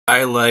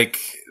I like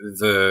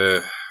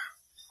the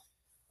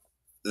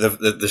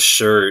the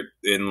shirt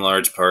in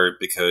large part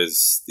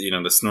because the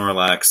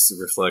Snorlax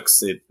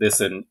reflects it. This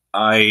and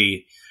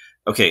I,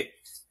 okay,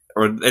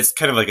 or it's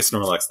kind of like a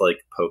Snorlax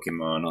like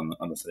Pokemon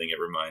on the thing. It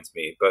reminds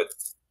me, but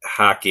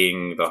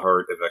hacking the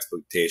heart of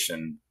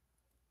exploitation.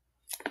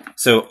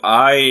 So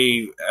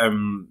I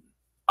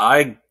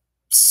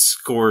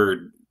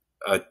scored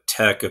a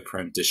tech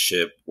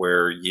apprenticeship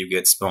where you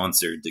get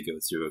sponsored to go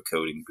through a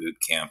coding boot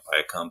camp by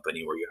a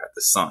company where you have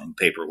to sign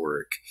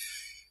paperwork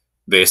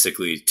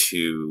basically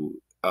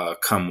to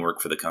come work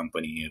for the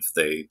company if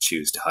they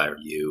choose to hire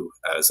you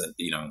as a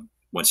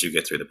once you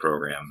get through the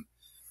program.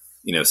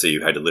 So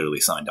you had to literally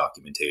sign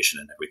documentation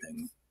and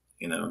everything.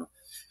 you know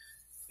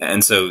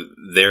and so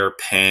they're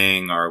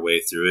paying our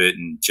way through it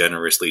and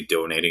generously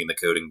donating the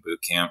coding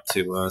boot camp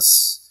to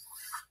us.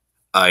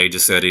 I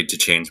decided to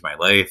change my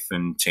life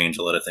and change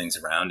a lot of things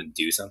around and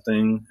do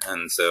something,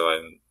 and so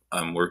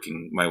I'm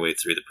working my way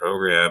through the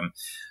program.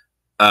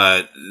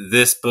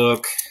 This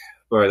book,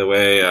 by the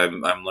way,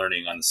 I'm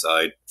learning on the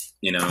side,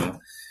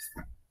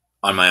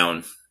 on my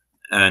own,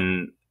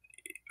 and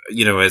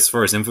as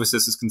far as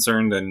Infosys is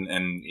concerned,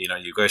 and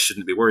you guys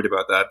shouldn't be worried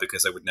about that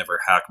because I would never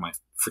hack my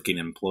freaking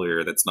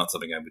employer. That's not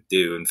something I would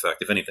do. In fact,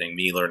 if anything,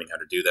 me learning how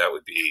to do that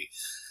would be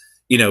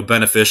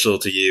beneficial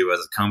to you as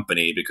a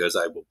company because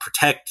I will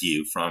protect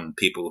you from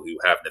people who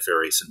have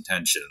nefarious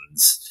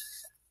intentions,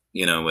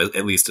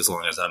 at least as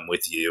long as I'm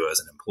with you as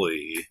an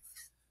employee.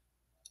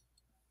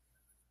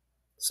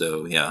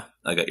 So yeah,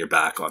 I got your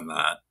back on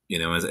that.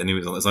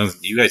 As long as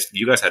you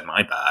guys had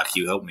my back,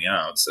 you helped me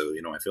out. So,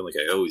 I feel like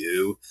I owe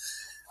you.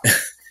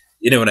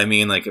 You know what I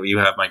mean? Like, you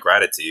have my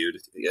gratitude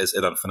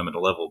on a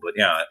fundamental level. But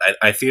yeah,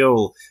 I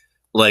feel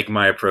like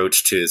my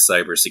approach to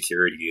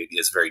cybersecurity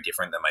is very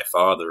different than my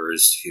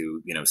father's,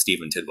 who,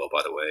 Stephen Tidwell,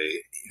 by the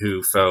way,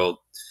 who felt,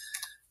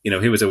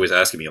 he was always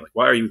asking me, like,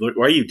 why are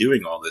you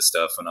doing all this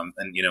stuff? And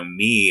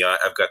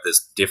I've got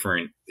this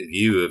different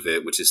view of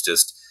it, which is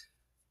just,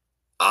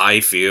 I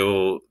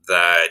feel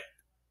that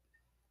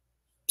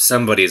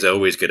somebody's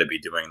always going to be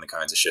doing the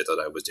kinds of shit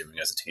that I was doing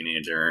as a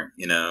teenager.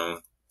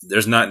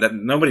 There's not that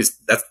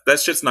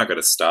that's just not going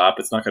to stop.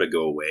 It's not going to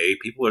go away.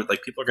 People are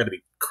going to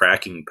be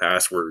cracking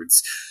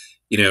passwords.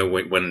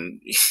 When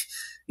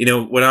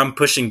when I'm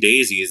pushing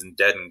daisies and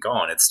dead and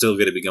gone, it's still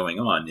going to be going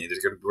on.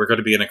 We're going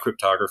to be in a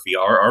cryptography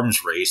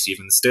arms race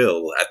even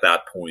still at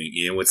that point.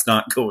 It's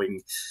not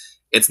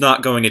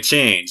going to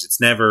change.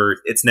 It's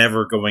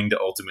never going to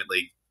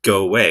ultimately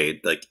go away.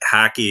 Like,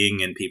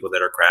 hacking and people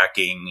that are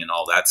cracking and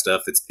all that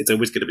stuff, it's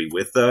always going to be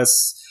with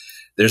us.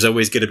 There's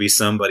always going to be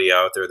somebody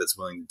out there that's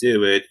willing to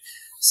do it.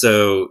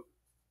 So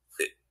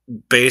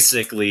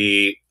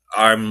basically,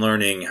 I'm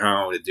learning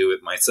how to do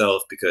it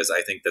myself because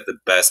I think that the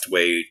best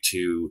way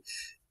to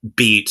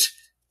beat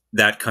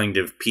that kind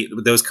of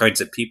those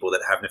kinds of people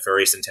that have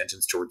nefarious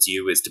intentions towards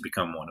you is to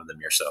become one of them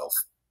yourself.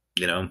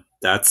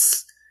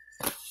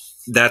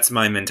 That's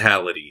my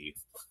mentality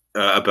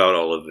about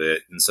all of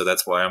it, and so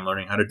that's why I'm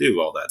learning how to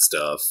do all that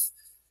stuff.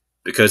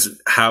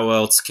 Because how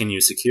else can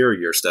you secure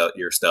your stuff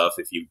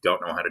if you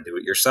don't know how to do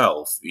it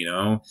yourself?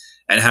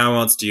 And how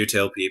else do you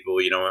tell people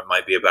it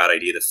might be a bad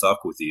idea to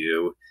fuck with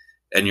you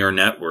and your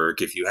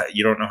network if you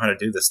don't know how to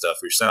do this stuff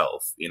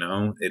yourself?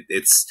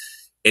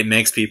 It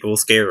makes people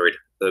scared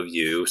of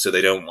you, so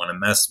they don't want to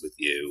mess with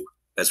you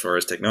as far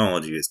as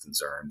technology is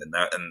concerned. And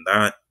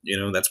that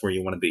that's where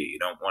you want to be. You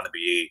don't want to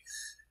be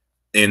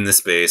in the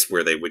space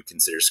where they would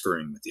consider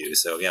screwing with you.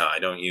 So yeah, I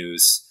don't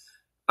use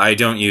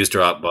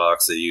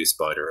Dropbox. I use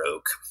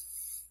SpiderOak,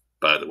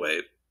 by the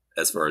way,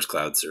 as far as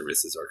cloud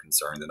services are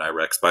concerned. And I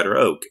rec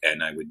SpiderOak,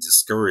 and I would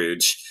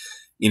discourage,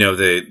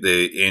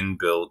 the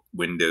inbuilt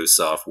Windows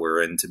software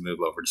and to move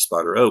over to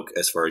SpiderOak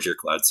as far as your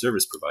cloud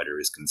service provider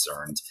is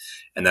concerned.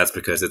 And that's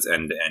because it's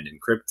end-to-end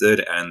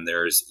encrypted and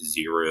there's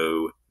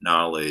zero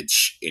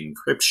knowledge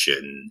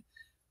encryption,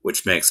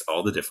 which makes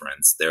all the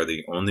difference. They're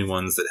the only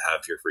ones that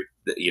have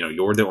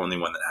you're the only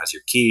one that has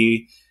your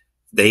key.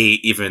 They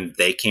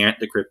can't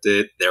decrypt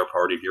it. They're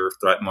part of your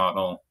threat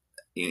model.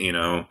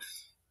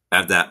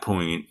 At that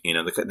point,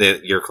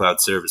 your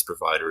cloud service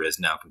provider is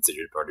now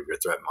considered part of your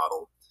threat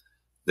model.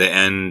 They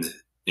end,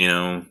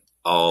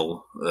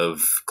 all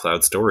of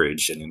cloud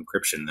storage and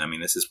encryption. I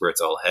mean, this is where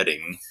it's all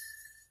heading.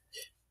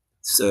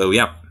 So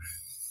yeah,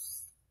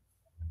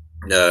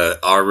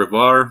 au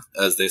revoir,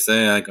 as they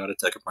say. I got a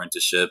tech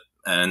apprenticeship,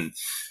 and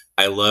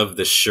I love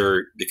the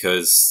shirt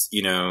because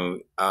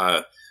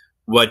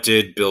what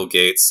did Bill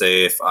Gates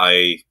say? If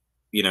I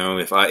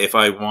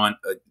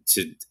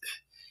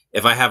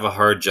have a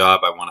hard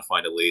job, I want to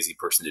find a lazy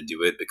person to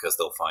do it because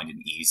they'll find an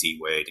easy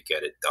way to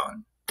get it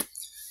done.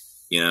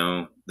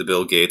 The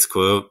Bill Gates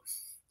quote.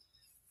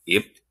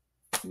 Yep.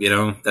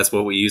 That's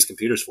what we use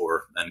computers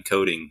for, and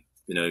coding.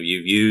 You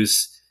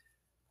use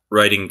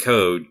writing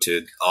code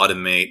to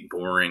automate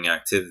boring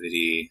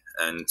activity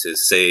and to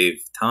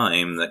save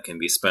time that can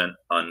be spent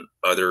on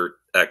other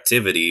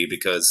activity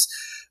because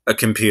a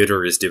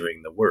computer is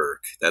doing the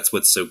work. That's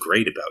what's so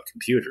great about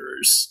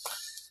computers.